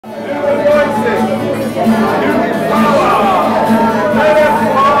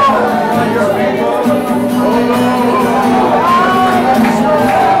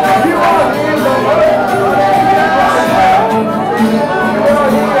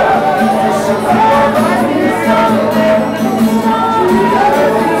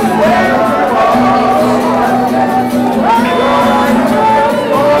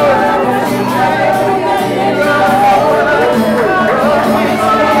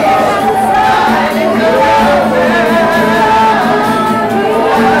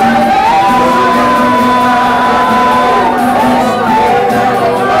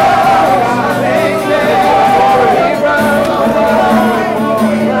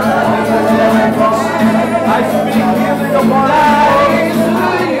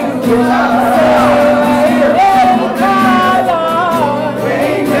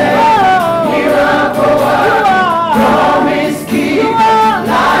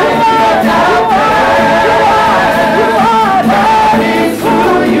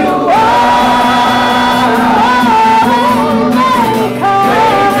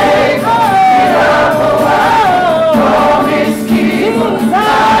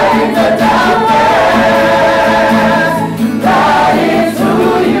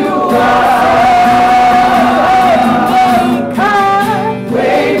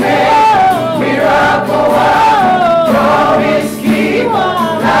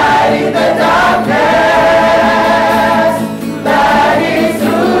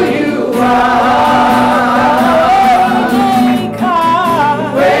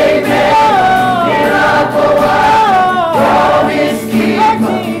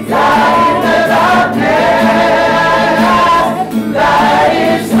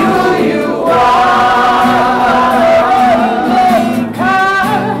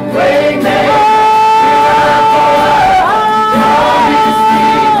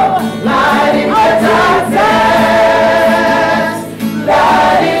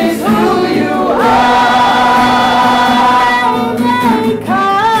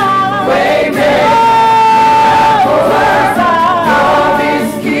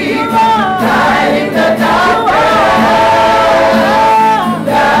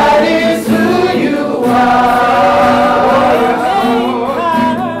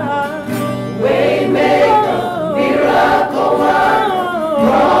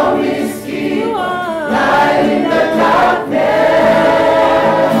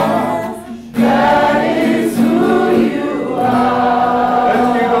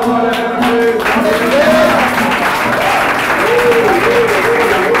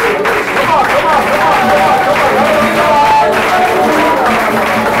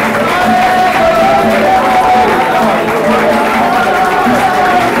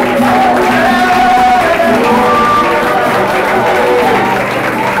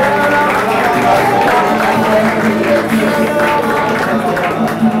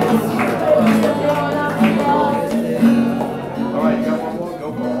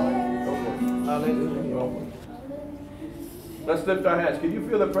Let's lift our hands. Can you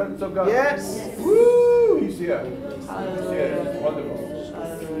feel the presence of God? Yes. Woo! He's here. He's here. It's wonderful.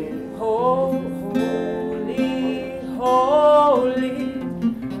 Holy, holy,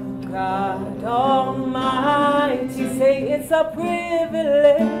 God Almighty. Say it's a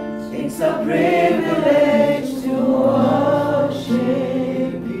privilege. It's a privilege to worship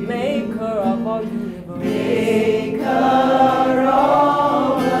you. Maker of all universe. Maker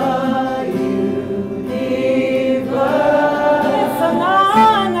of the universe. It's an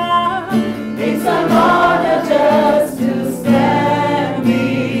honor. It's an honor just to stand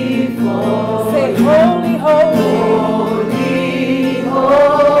before. Say holy, holy. Holy,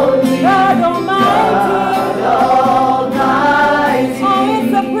 holy. God Almighty. God Almighty. Oh,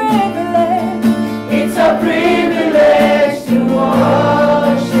 it's a privilege. It's a privilege.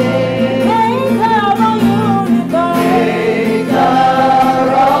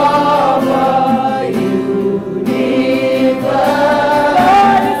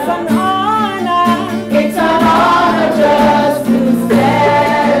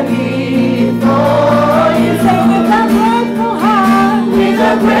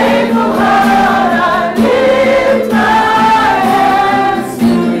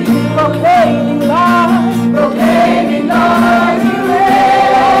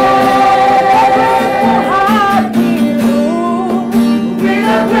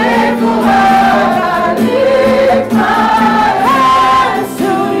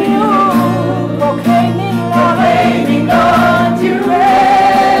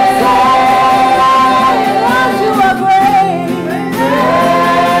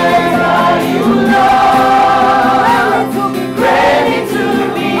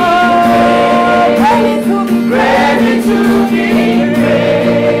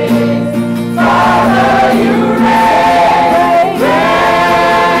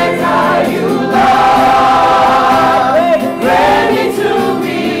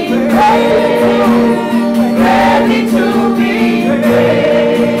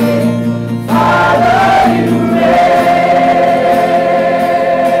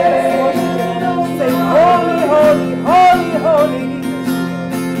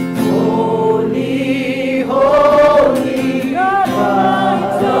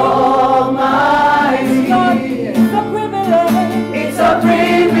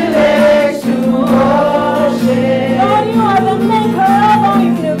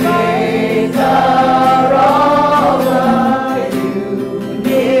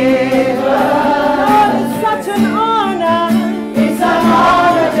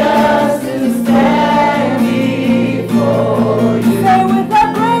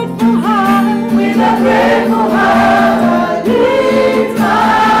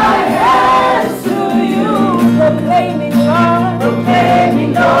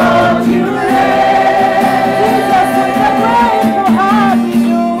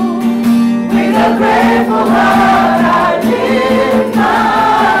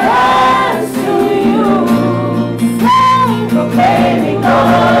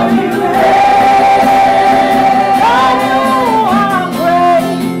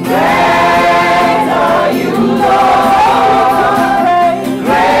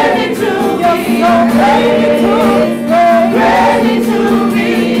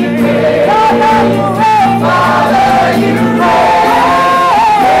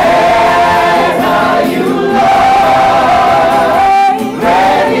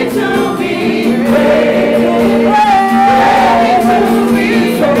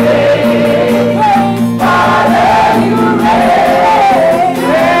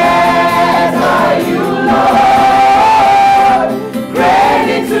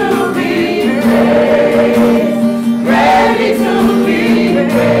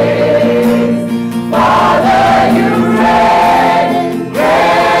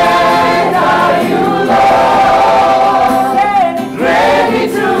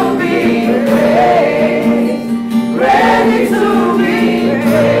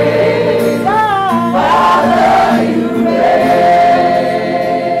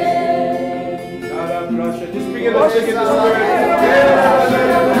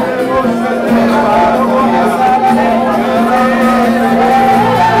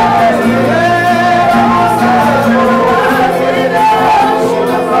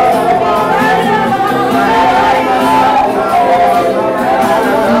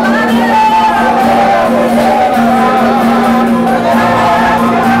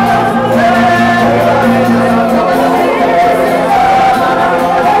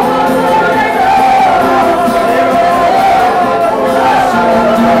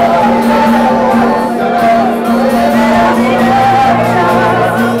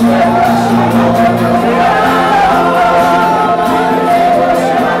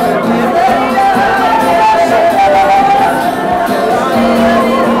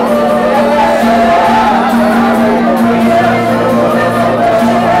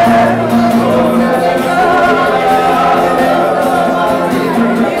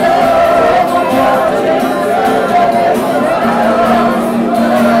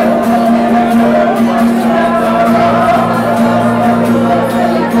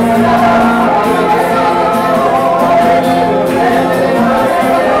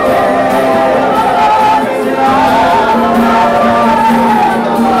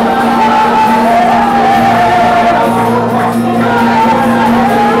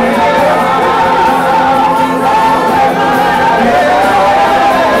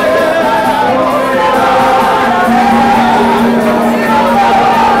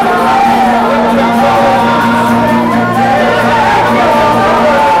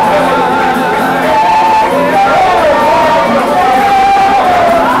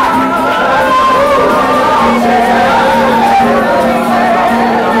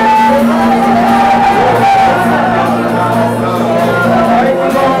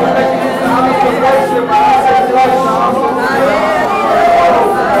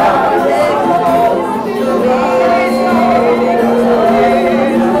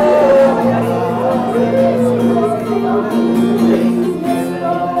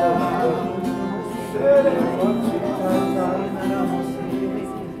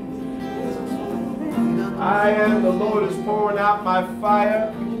 out my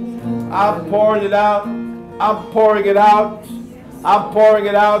fire. I'm pouring it out. I'm pouring it out. I'm pouring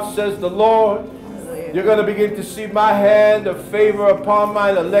it out, says the Lord. You're going to begin to see my hand of favor upon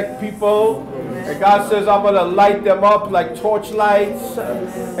mine elect people. And God says I'm going to light them up like torchlights.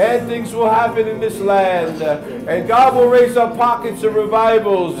 And things will happen in this land. And God will raise up pockets of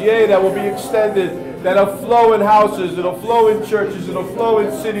revivals, yea, that will be extended, that'll flow in houses, it'll flow in churches, it'll flow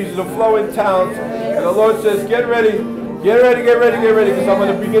in cities, it'll flow in towns. And the Lord says, get ready, get ready, get ready, get ready, because I'm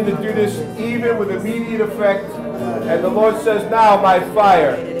going to begin to do this even with immediate effect. And the Lord says, now my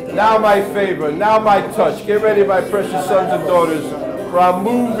fire, now my favor, now my touch. Get ready, my precious sons and daughters, for I'm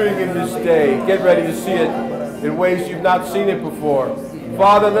moving in this day. Get ready to see it in ways you've not seen it before.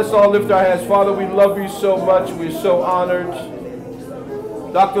 Father, let's all lift our hands. Father, we love you so much. We're so honored.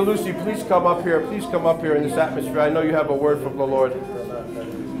 Dr. Lucy, please come up here. Please come up here in this atmosphere. I know you have a word from the Lord.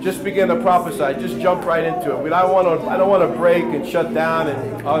 Just begin to prophesy. Just jump right into it. I don't want to break and shut down.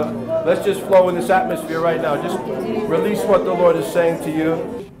 And let's just flow in this atmosphere right now. Just release what the Lord is saying to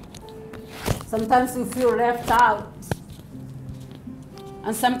you. Sometimes you feel left out.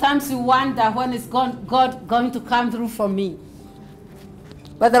 And sometimes you wonder when is God going to come through for me.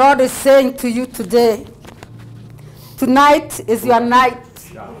 But the Lord is saying to you today, tonight is your night.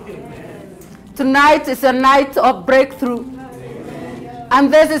 Tonight is a night of breakthrough.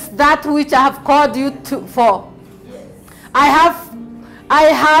 And this is that which I have called you for. I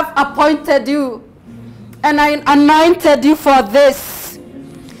have appointed you, and I anointed you for this.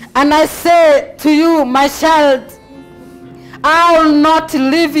 And I say to you, my child, I will not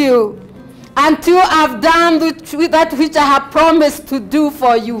leave you until I've done that which I have promised to do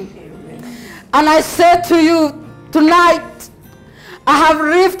for you. And I say to you tonight, I have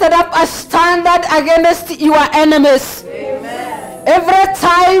lifted up a standard against your enemies. Amen. Every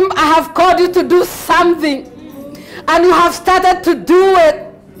time I have called you to do something, and you have started to do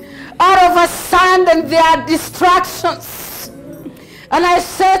it, all of a sudden there are distractions. And I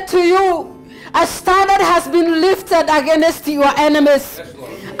said to you, a standard has been lifted against your enemies.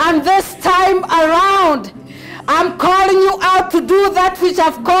 And this time around, I'm calling you out to do that which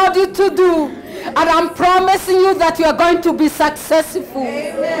I've called you to do. And I'm promising you that you are going to be successful.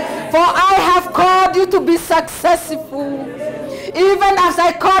 Amen. For I have called you to be successful. Even as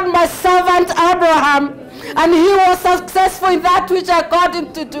I called my servant Abraham, and he was successful in that which I called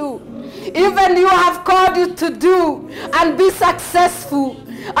him to do. Even you have called you to do and be successful.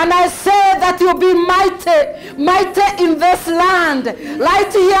 And I say that you'll be mighty in this land,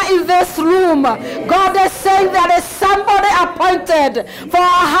 right here in this room. God is saying there is somebody appointed for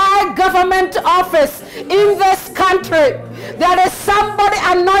a high government office in this country. There is somebody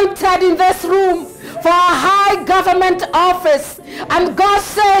anointed in this room for a high government office. And God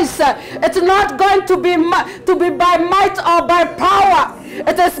says it's not going to be by might or by power.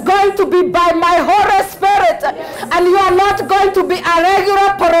 It is going to be by my Holy Spirit. And you are not going to be a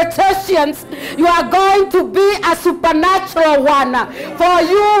regular politicians. You are going to be a supernatural one. For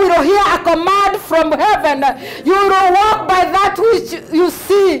you will hear a command from heaven. You will walk by that which you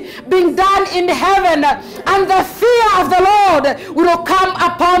see being done in heaven. And the fear of the Lord will come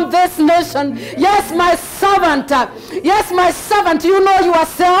upon this nation. Yes, my servant. Yes, my servant. You know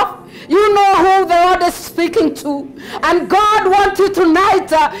yourself. You know who the Lord is speaking to. And God wants you tonight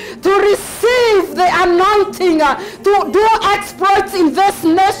to receive the anointing to do exploits in this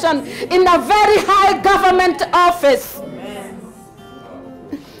nation in a very high government office. Amen.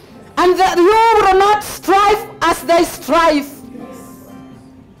 And that you will not strive as they strive.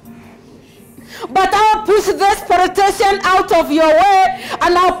 But I'll push this politician out of your way,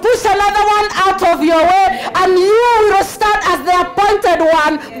 and I'll push another one out of your way, and you will stand as the appointed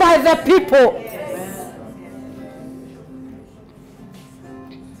one by the people.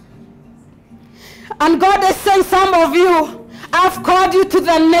 And God is saying, some of you, I've called you to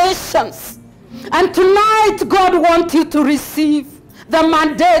the nations. And tonight God wants you to receive the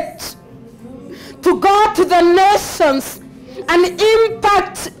mandate to go to the nations and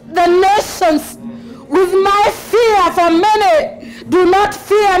impact the nations with my fear. For many do not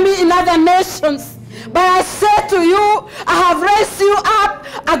fear me in other nations. But I say to you, I have raised you up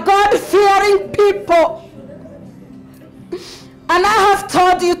a God-fearing people. And I have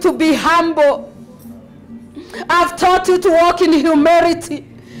taught you to be humble. I have taught you to walk in humility.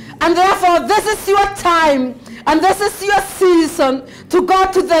 And therefore, this is your time. And this is your season to go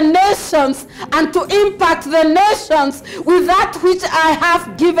to the nations and to impact the nations with that which I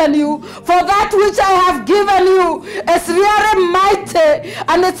have given you. For that which I have given you is really mighty,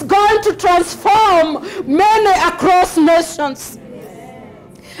 and it's going to transform many across nations.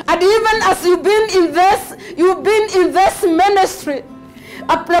 And even as you've been in this ministry,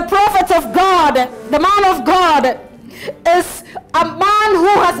 the prophet of God, the man of God, is a man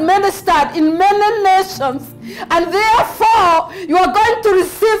who has ministered in many nations, and therefore you are going to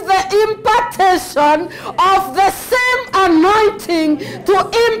receive the impartation of the same anointing to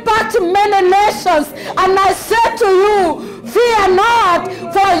impact many nations. And I say to you, fear not,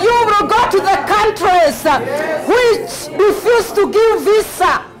 for you will go to the countries which refuse to give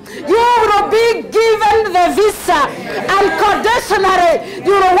visa. You will be given the visa, and conditionally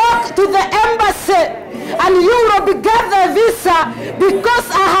you will walk to the embassy and you will be given the visa,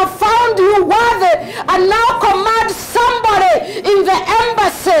 because I have found you worthy, and now command somebody in the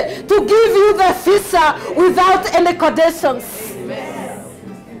embassy to give you the visa without any conditions.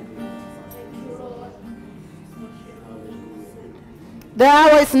 The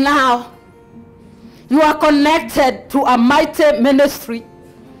hour is now. You are connected to a mighty ministry.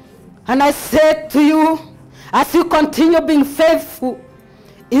 And I say to you, as you continue being faithful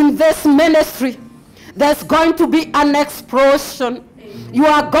in this ministry, there's going to be an explosion. You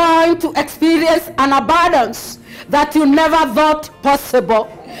are going to experience an abundance that you never thought possible.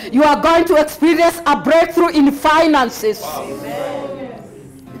 You are going to experience a breakthrough in finances. Amen.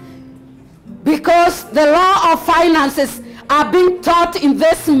 Because the law of finances are being taught in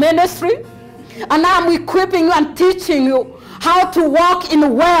this ministry, and I'm equipping you and teaching you how to walk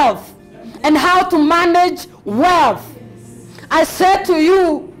in wealth and how to manage wealth. I said to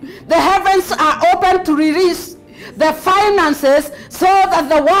you, the heavens are open to release the finances so that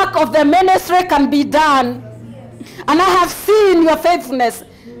the work of the ministry can be done. And I have seen your faithfulness.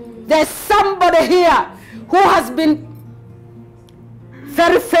 There's somebody here who has been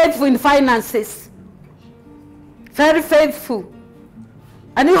very faithful in finances. Very faithful.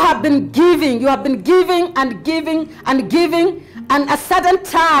 And you have been giving. You have been giving and giving and giving. And at certain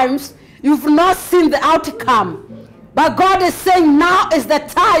times, you've not seen the outcome. But God is saying now is the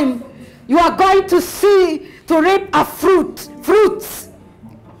time you are going to see, to reap a fruits.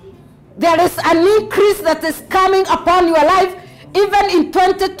 There is an increase that is coming upon your life. Even in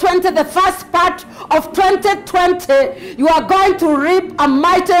 2020, the first part of 2020, you are going to reap a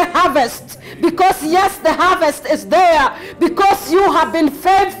mighty harvest. Because yes, the harvest is there. Because you have been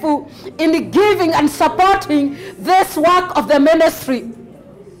faithful in giving and supporting this work of the ministry.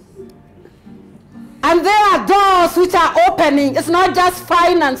 And there are doors which are opening. It's not just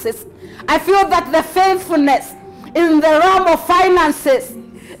finances. I feel that the faithfulness in the realm of finances,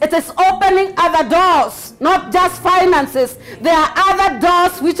 it is opening other doors, not just finances. There are other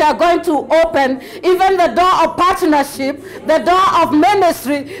doors which are going to open, even the door of partnership, the door of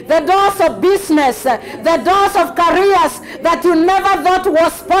ministry, the doors of business, the doors of careers that you never thought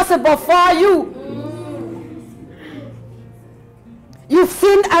was possible for you. You've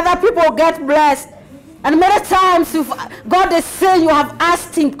seen other people get blessed. And many times God is saying you have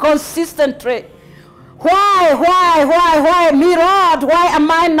asked him consistently, why me, Lord? Why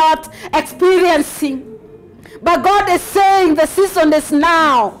am I not experiencing? But God is saying the season is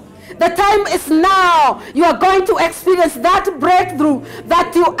now. The time is now. You are going to experience that breakthrough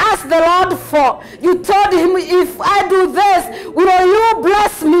that you asked the Lord for. You told him, if I do this, will you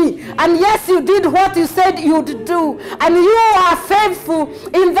bless me? And yes, you did what you said you'd do. And you are faithful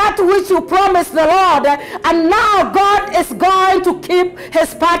in that which you promised the Lord. And now God is going to keep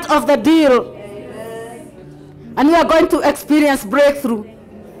his part of the deal. And you are going to experience breakthrough.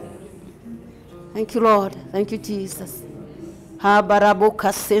 Thank you, Lord. Thank you, Jesus. And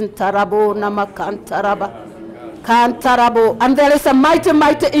there is a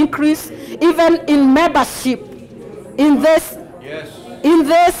mighty increase even in membership in this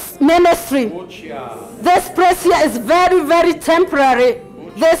ministry. This place here is very temporary.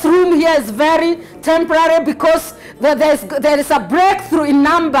 This room here is very temporary because there is a breakthrough in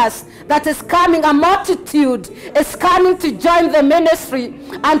numbers that is coming. A multitude is coming to join the ministry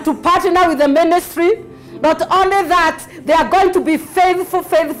and to partner with the ministry. Not only that, they are going to be faithful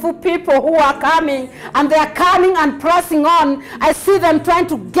people who are coming, and they are coming and pressing on. I see them trying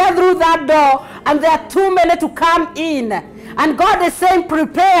to get through that door, and there are too many to come in. And God is saying,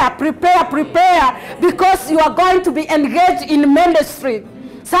 prepare, because you are going to be engaged in ministry.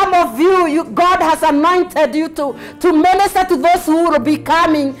 Some of you, God has anointed you to minister to those who will be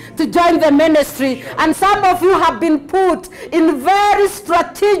coming to join the ministry. And some of you have been put in very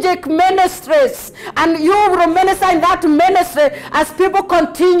strategic ministries. And you will minister in that ministry as people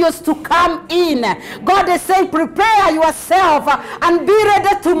continues to come in. God is saying, prepare yourself and be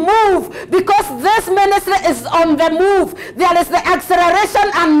ready to move, because this ministry is on the move. There is the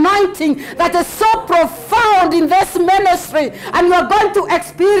acceleration anointing that is so profound in this ministry. And you are going to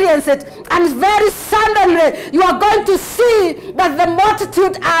experience it, and very suddenly you are going to see that the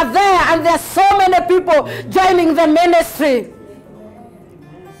multitude are there, and there are so many people joining the ministry.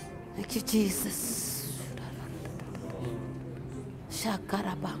 Thank you, Jesus.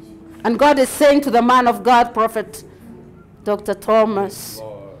 And God is saying to the man of God, Prophet Dr. Thomas,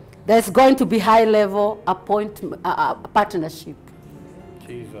 there's going to be high-level partnership.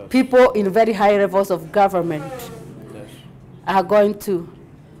 Jesus. People in very high levels of government are going to,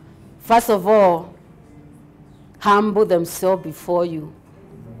 first of all, humble themselves before you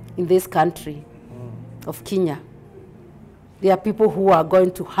in this country of Kenya. There are people who are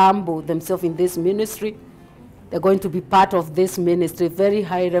going to humble themselves in this ministry. They're going to be part of this ministry, very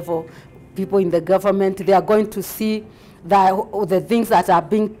high level people in the government. They are going to see that the things that are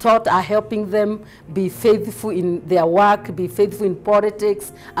being taught are helping them be faithful in their work, be faithful in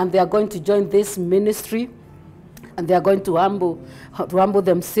politics, and they are going to join this ministry. And they are going to humble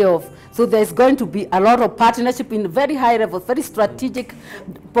themselves. So there's going to be a lot of partnership in very high levels, very strategic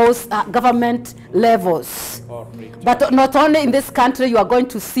government levels. But not only in this country, you are going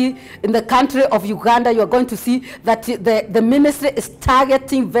to see, in the country of Uganda, you are going to see that the ministry is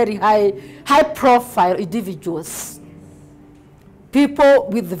targeting very high profile individuals. People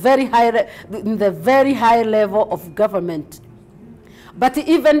with in the very high level of government. But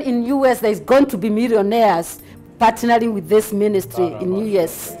even in US, there's going to be millionaires, partnering with this ministry in New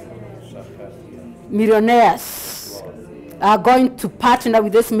Year's. Millionaires are going to partner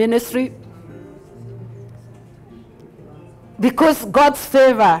with this ministry because God's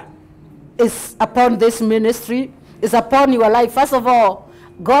favor is upon this ministry, is upon your life. First of all,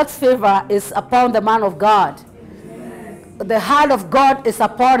 God's favor is upon the man of God. The heart of God is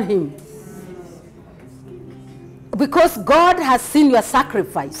upon him. Because God has seen your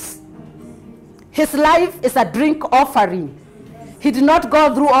sacrifice. His life is a drink offering. He did not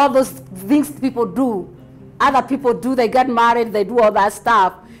go through all those things people do. Other people do. They get married. They do all that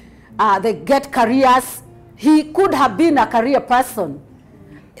stuff. They get careers. He could have been a career person.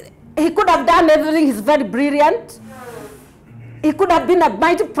 He could have done everything. He's very brilliant. He could have been a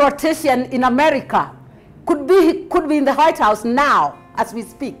mighty politician in America. He could be in the White House now as we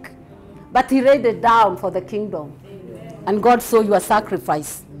speak. But he laid it down for the kingdom. And God saw your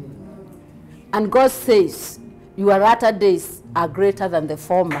sacrifice. And God says, your latter days are greater than the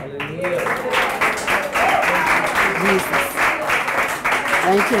former. Jesus.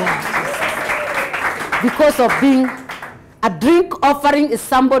 Thank you. Because of being a drink offering is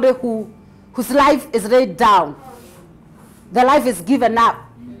somebody whose life is laid down. The life is given up.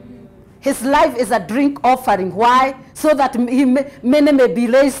 His life is a drink offering. Why? So that many may be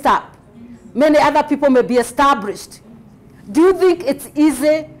raised up. Many other people may be established. Do you think it's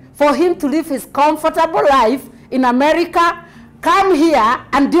easy for him to live his comfortable life in America, come here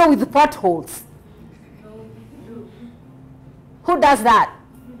and deal with potholes? Who does that?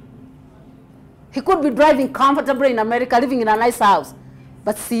 He could be driving comfortably in America, living in a nice house.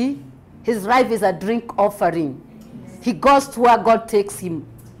 But see, his life is a drink offering. He goes to where God takes him.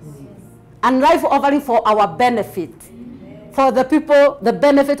 And life offering for our benefit. For the people, the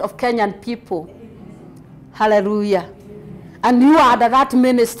benefit of Kenyan people. Hallelujah. And you are that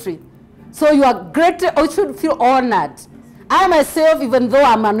ministry. So you are great, you should feel honored. I myself, even though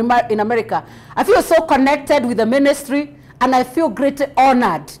I'm in America, I feel so connected with the ministry, and I feel greatly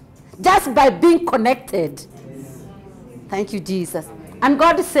honored just by being connected. Thank you, Jesus. And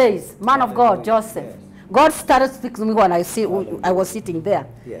God says, man of God, Joseph, God started speaking to me when I was sitting there.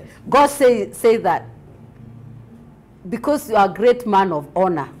 Yes. God say that because you are a great man of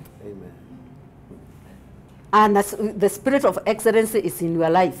honor. Amen. And as the spirit of excellency is in your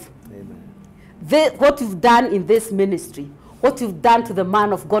life. Amen. What you've done in this ministry, what you've done to the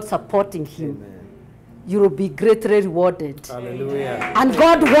man of God supporting him, amen, you will be greatly rewarded. Hallelujah. And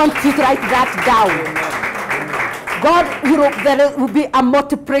God wants you to write that down. Amen. There will be a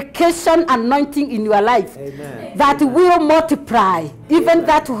multiplication anointing in your life. Amen. That will multiply. Even amen,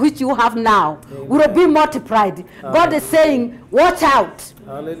 that which you have now, amen, will be multiplied. Hallelujah. God is saying, watch out.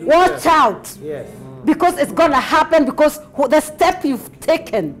 Hallelujah. Watch out. Yes. Because it's going to happen, because the step you've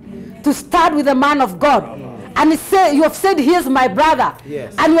taken to start with the man of God. And you have said, he is my brother.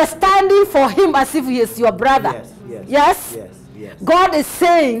 Yes. And you are standing for him as if he is your brother. Yes? Yes? Yes? Yes. Yes. God is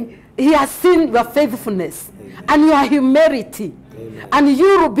saying, he has seen your faithfulness. Amen. And your humility. Amen. And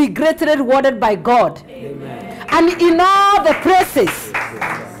you will be greatly rewarded by God. Amen. And in all the places,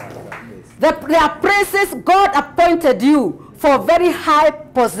 there are places God appointed you for very high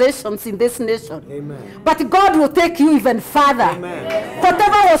positions in this nation. Amen. But God will take you even further. Amen.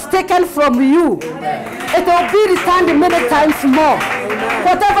 Whatever was taken from you, amen, it will be returned many times more. Amen.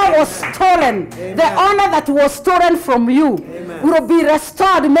 Whatever was stolen, amen, the honor that was stolen from you, amen, will be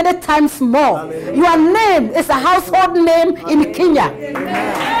restored many times more. Hallelujah. Your name is a household name in Kenya.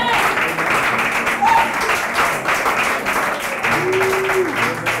 Amen.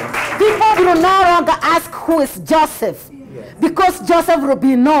 People will no longer ask who is Joseph. Because Joseph will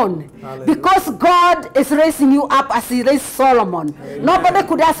be known. Hallelujah. Because God is raising you up as he raised Solomon. Amen. Nobody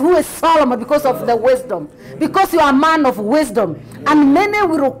could ask who is Solomon because of the wisdom. Because you are a man of wisdom. And many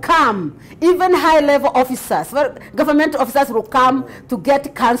will come, even high-level officers, government officers will come to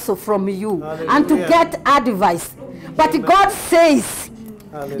get counsel from you. Hallelujah. And to get advice. But God says,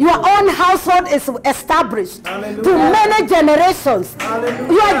 hallelujah, your own household is established. Hallelujah. To many generations.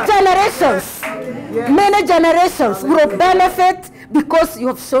 Hallelujah. Your generations, yes, many generations, hallelujah, will benefit because you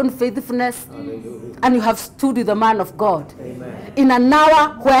have shown faithfulness. Hallelujah. And you have stood with the man of God. Amen. In an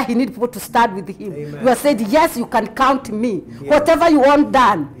hour where he needs people to start with him. Amen. You have said, yes, you can count me. Yes. Whatever you want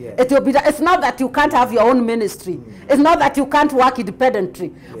done, yes, it will be done. It's not that you can't have your own ministry. It's not that you can't work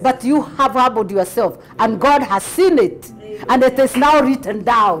independently. Yes. But you have humbled yourself. And God has seen it. And it is now written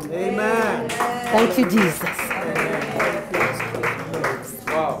down. Amen. Thank you, Jesus. Amen.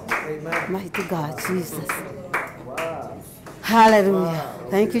 Wow. Amen. Mighty God, Jesus. Wow. Hallelujah. Wow.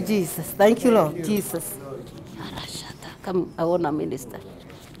 Thank you, Jesus. Thank you, Lord. Jesus. Come, I want to minister.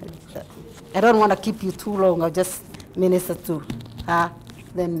 I don't want to keep you too long. I'll just minister to her.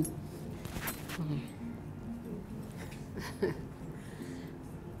 Then.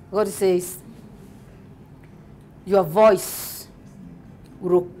 God says, your voice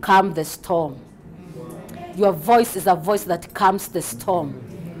will calm the storm. Your voice is a voice that calms the storm.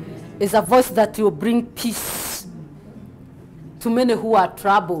 It's a voice that will bring peace to many who are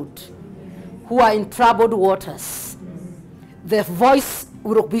troubled, who are in troubled waters. The voice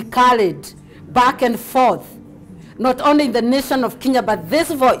will be carried back and forth, not only in the nation of Kenya, but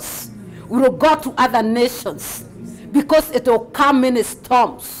this voice will go to other nations because it will calm many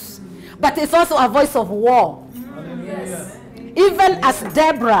storms. But it's also a voice of war. Yes. Even as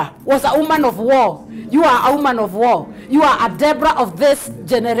Deborah was a woman of war, you are a woman of war. You are a Deborah of this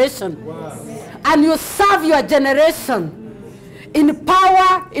generation. Wow. And you serve your generation in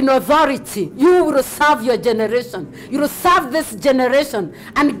power, in authority. You will serve your generation. You will serve this generation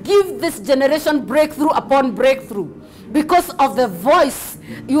and give this generation breakthrough upon breakthrough. Because of the voice,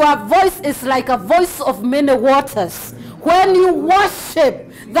 your voice is like a voice of many waters. When you worship,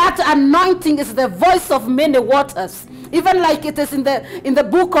 that anointing is the voice of many waters. Even like it is in the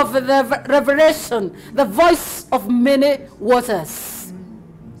book of the Revelation, the voice of many waters.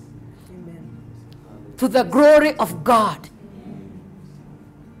 Amen. To the glory of God.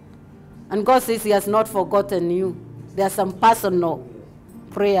 And God says he has not forgotten you. There are some personal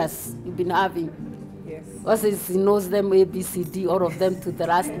prayers you've been having. Yes. God says he knows them, A, B, C, D, all of them to the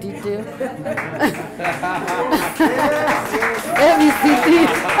last detail. A, B, C, D.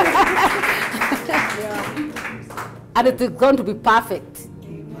 And it is going to be perfect.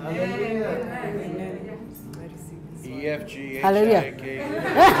 E, F, G, H, Hallelujah. I, K.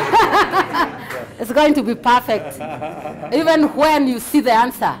 It's going to be perfect. Even when you see the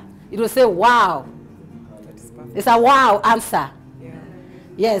answer, it will say, wow. It's a wow answer. Yeah.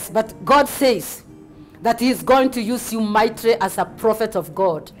 Yes, but God says that he is going to use you mightily as a prophet of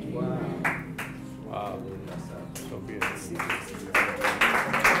God. Wow. Wow. So beautiful.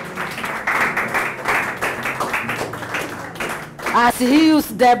 As he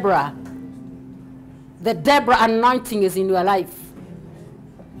used Deborah, the Deborah anointing is in your life.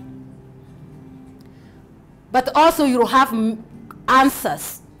 But also you have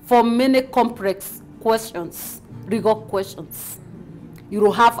answers for many complex questions, legal questions. You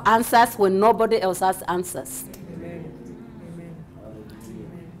will have answers when nobody else has answers. Amen.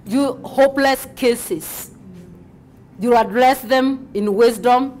 You hopeless cases, you address them in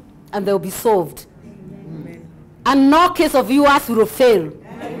wisdom and they'll be solved. Amen. And no case of yours will fail.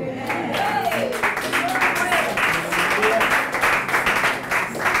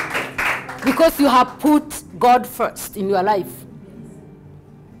 Because you have put God first in your life.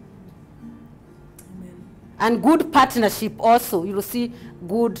 Amen. And good partnership also. You will see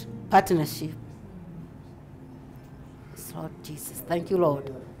good partnership. Lord Jesus. Thank you,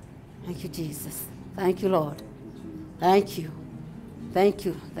 Lord. Thank you, Jesus. Thank you, Lord. Thank you. Thank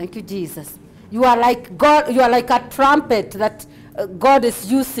you. Thank you, Jesus. You are like God. You are like a trumpet that God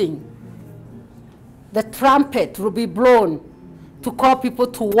is using. The trumpet will be blown to call people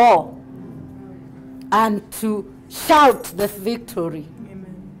to war and to shout the victory. Amen.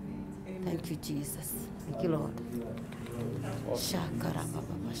 Amen. Thank you, Jesus. Thank you, Lord. Awesome.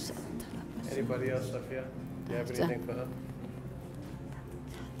 Anybody else up here? Do you have anything for her?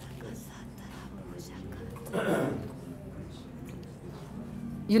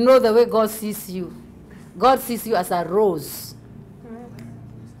 You know the way God sees you. God sees you as a rose.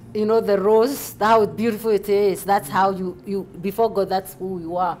 You know the rose, how beautiful it is. That's how you before God, that's who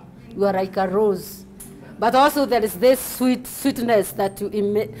you are. You are like a rose. But also there is this sweetness that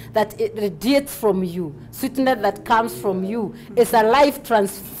it radiates from you. Sweetness that comes from you. It's a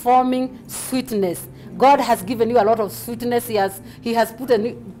life-transforming sweetness. God has given you a lot of sweetness. He has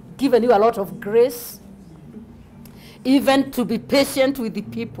given you a lot of grace. Even to be patient with the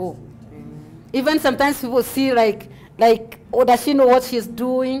people. Even sometimes people see like, oh, does she know what she's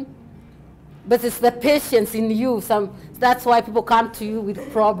doing? But it's the patience in you. That's why people come to you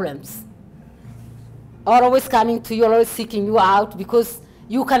with problems. Or always coming to you, always seeking you out, because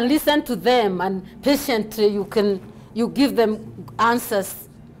you can listen to them and patiently you give them answers,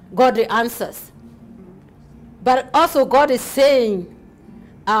 godly answers. But also God is saying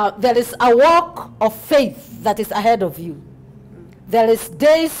there is a walk of faith that is ahead of you. There is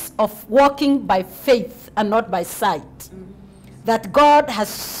days of walking by faith and not by sight that God has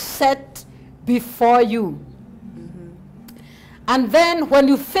set before you. And then when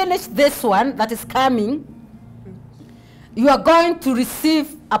you finish this one that is coming, you are going to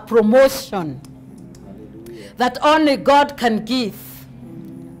receive a promotion that only God can give.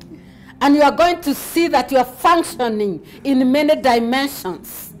 And you are going to see that you are functioning in many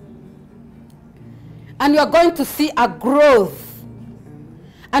dimensions. And you are going to see a growth.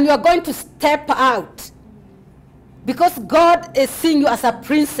 And you are going to step out. Because God is seeing you as a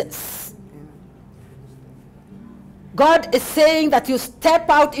princess. God is saying that you step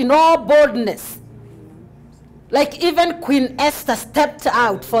out in all boldness. Like even Queen Esther stepped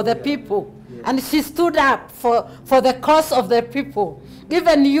out for the people. And she stood up for the cause of the people.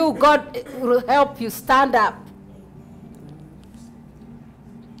 Even you, God will help you stand up.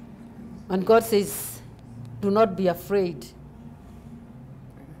 And God says, do not be afraid.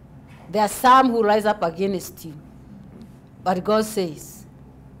 There are some who rise up against you. But God says,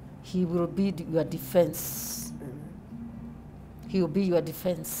 he will be your defense. He will be your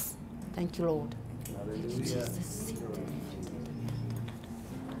defense. Thank you, Lord. Thank you, Jesus.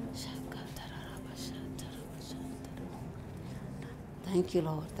 Thank you,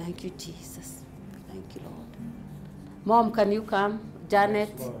 Lord. Thank you, Jesus. Thank you, Lord. Mom, can you come?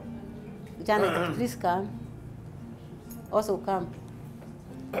 Janet. Janet, please come. Also come.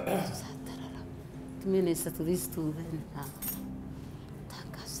 To minister to these two then.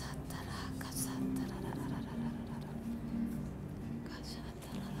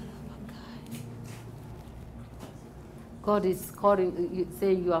 God is calling you,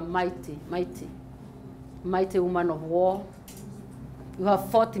 saying you are mighty, mighty, mighty woman of war. You have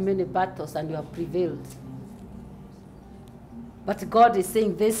fought many battles and you have prevailed. But God is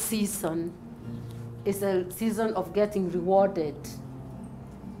saying this season is a season of getting rewarded.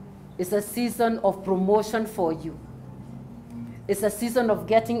 It's a season of promotion for you. It's a season of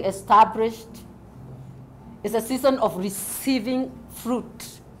getting established. It's a season of receiving fruit.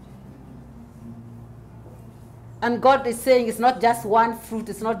 And God is saying it's not just one fruit,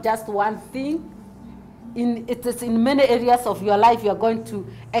 it's not just one thing. It is in many areas of your life you are going to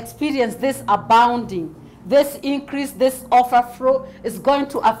experience this abounding, this increase, this overflow is going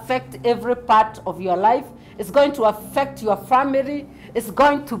to affect every part of your life. It's going to affect your family. It's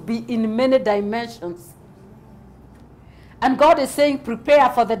going to be in many dimensions. And God is saying prepare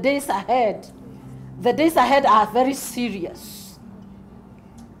for the days ahead. The days ahead are very serious.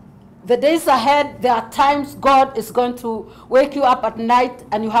 The days ahead, there are times God is going to wake you up at night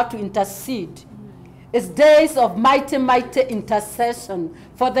and you have to intercede. It's days of mighty, mighty intercession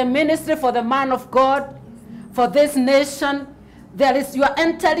for the ministry, for the man of God, for this nation. You are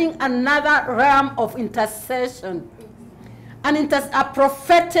entering another realm of intercession. A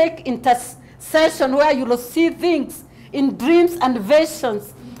prophetic intercession where you will see things in dreams and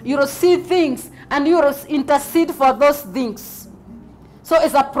visions. You will see things and you will intercede for those things. So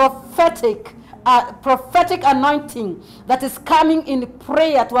it's a prophetic anointing that is coming in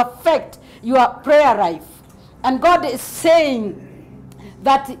prayer to affect your prayer life. And God is saying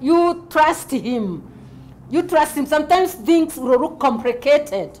that you trust him. You trust him. Sometimes things will look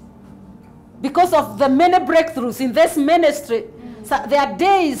complicated because of the many breakthroughs in this ministry. So there are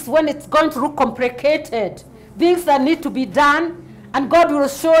days when it's going to look complicated. Things that need to be done, and God will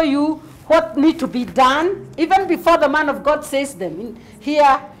show you what need to be done, even before the man of God says them.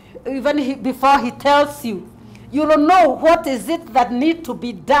 Before he tells you, you will know what is it that need to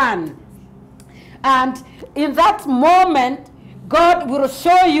be done. And in that moment, God will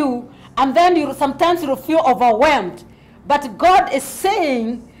show you, and then sometimes you will feel overwhelmed. But God is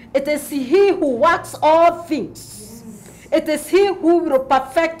saying, it is he who works all things. It is he who will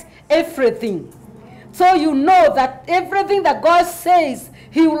perfect everything. So you know that everything that God says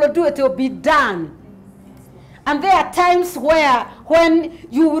he will do, it will be done. And there are times when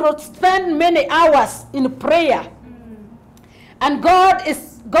you will spend many hours in prayer. And God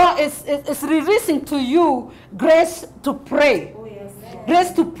is releasing to you grace to pray.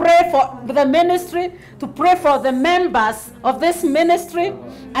 Grace to pray for the ministry, to pray for the members of this ministry,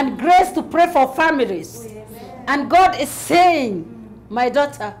 and grace to pray for families. And God is saying, my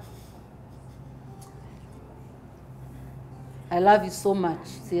daughter, I love you so much,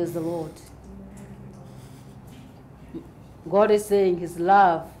 says the Lord. God is saying his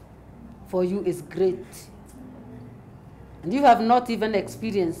love for you is great. And you have not even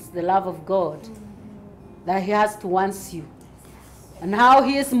experienced the love of God that he has towards you. And how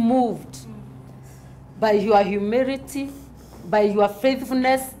he is moved by your humility, by your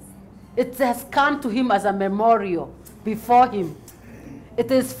faithfulness. It has come to him as a memorial before him.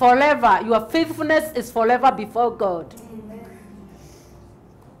 It is forever. Your faithfulness is forever before God.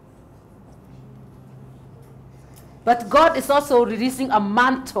 But God is also releasing a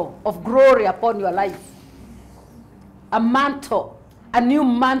mantle of glory upon your life. A mantle, a new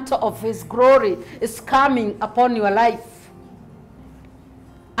mantle of his glory is coming upon your life.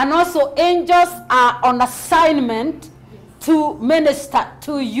 And also angels are on assignment to minister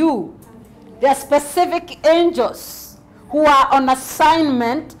to you. There are specific angels who are on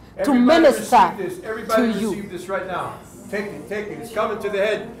assignment to minister receive this. Everybody to you. receive this right now. Take it, take it. It's coming to the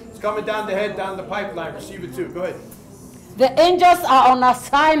head. It's coming down the head, down the pipeline. Receive it too. Go ahead. The angels are on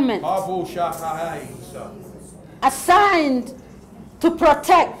assignment, Abu Shahai. assigned to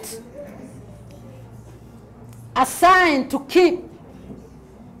protect, assigned to keep,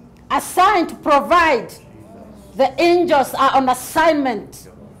 assigned to provide. The angels are on assignment.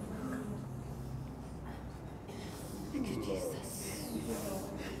 Thank you, Jesus.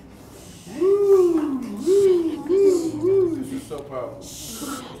 This is so powerful.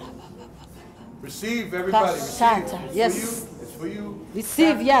 Receive, everybody. Receive. It's Yes. for you. It's for you.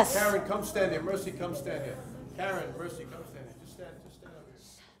 Receive, yes. Karen, come stand here. Mercy, come stand here. Karen, Mercy, come stand here. Just stand.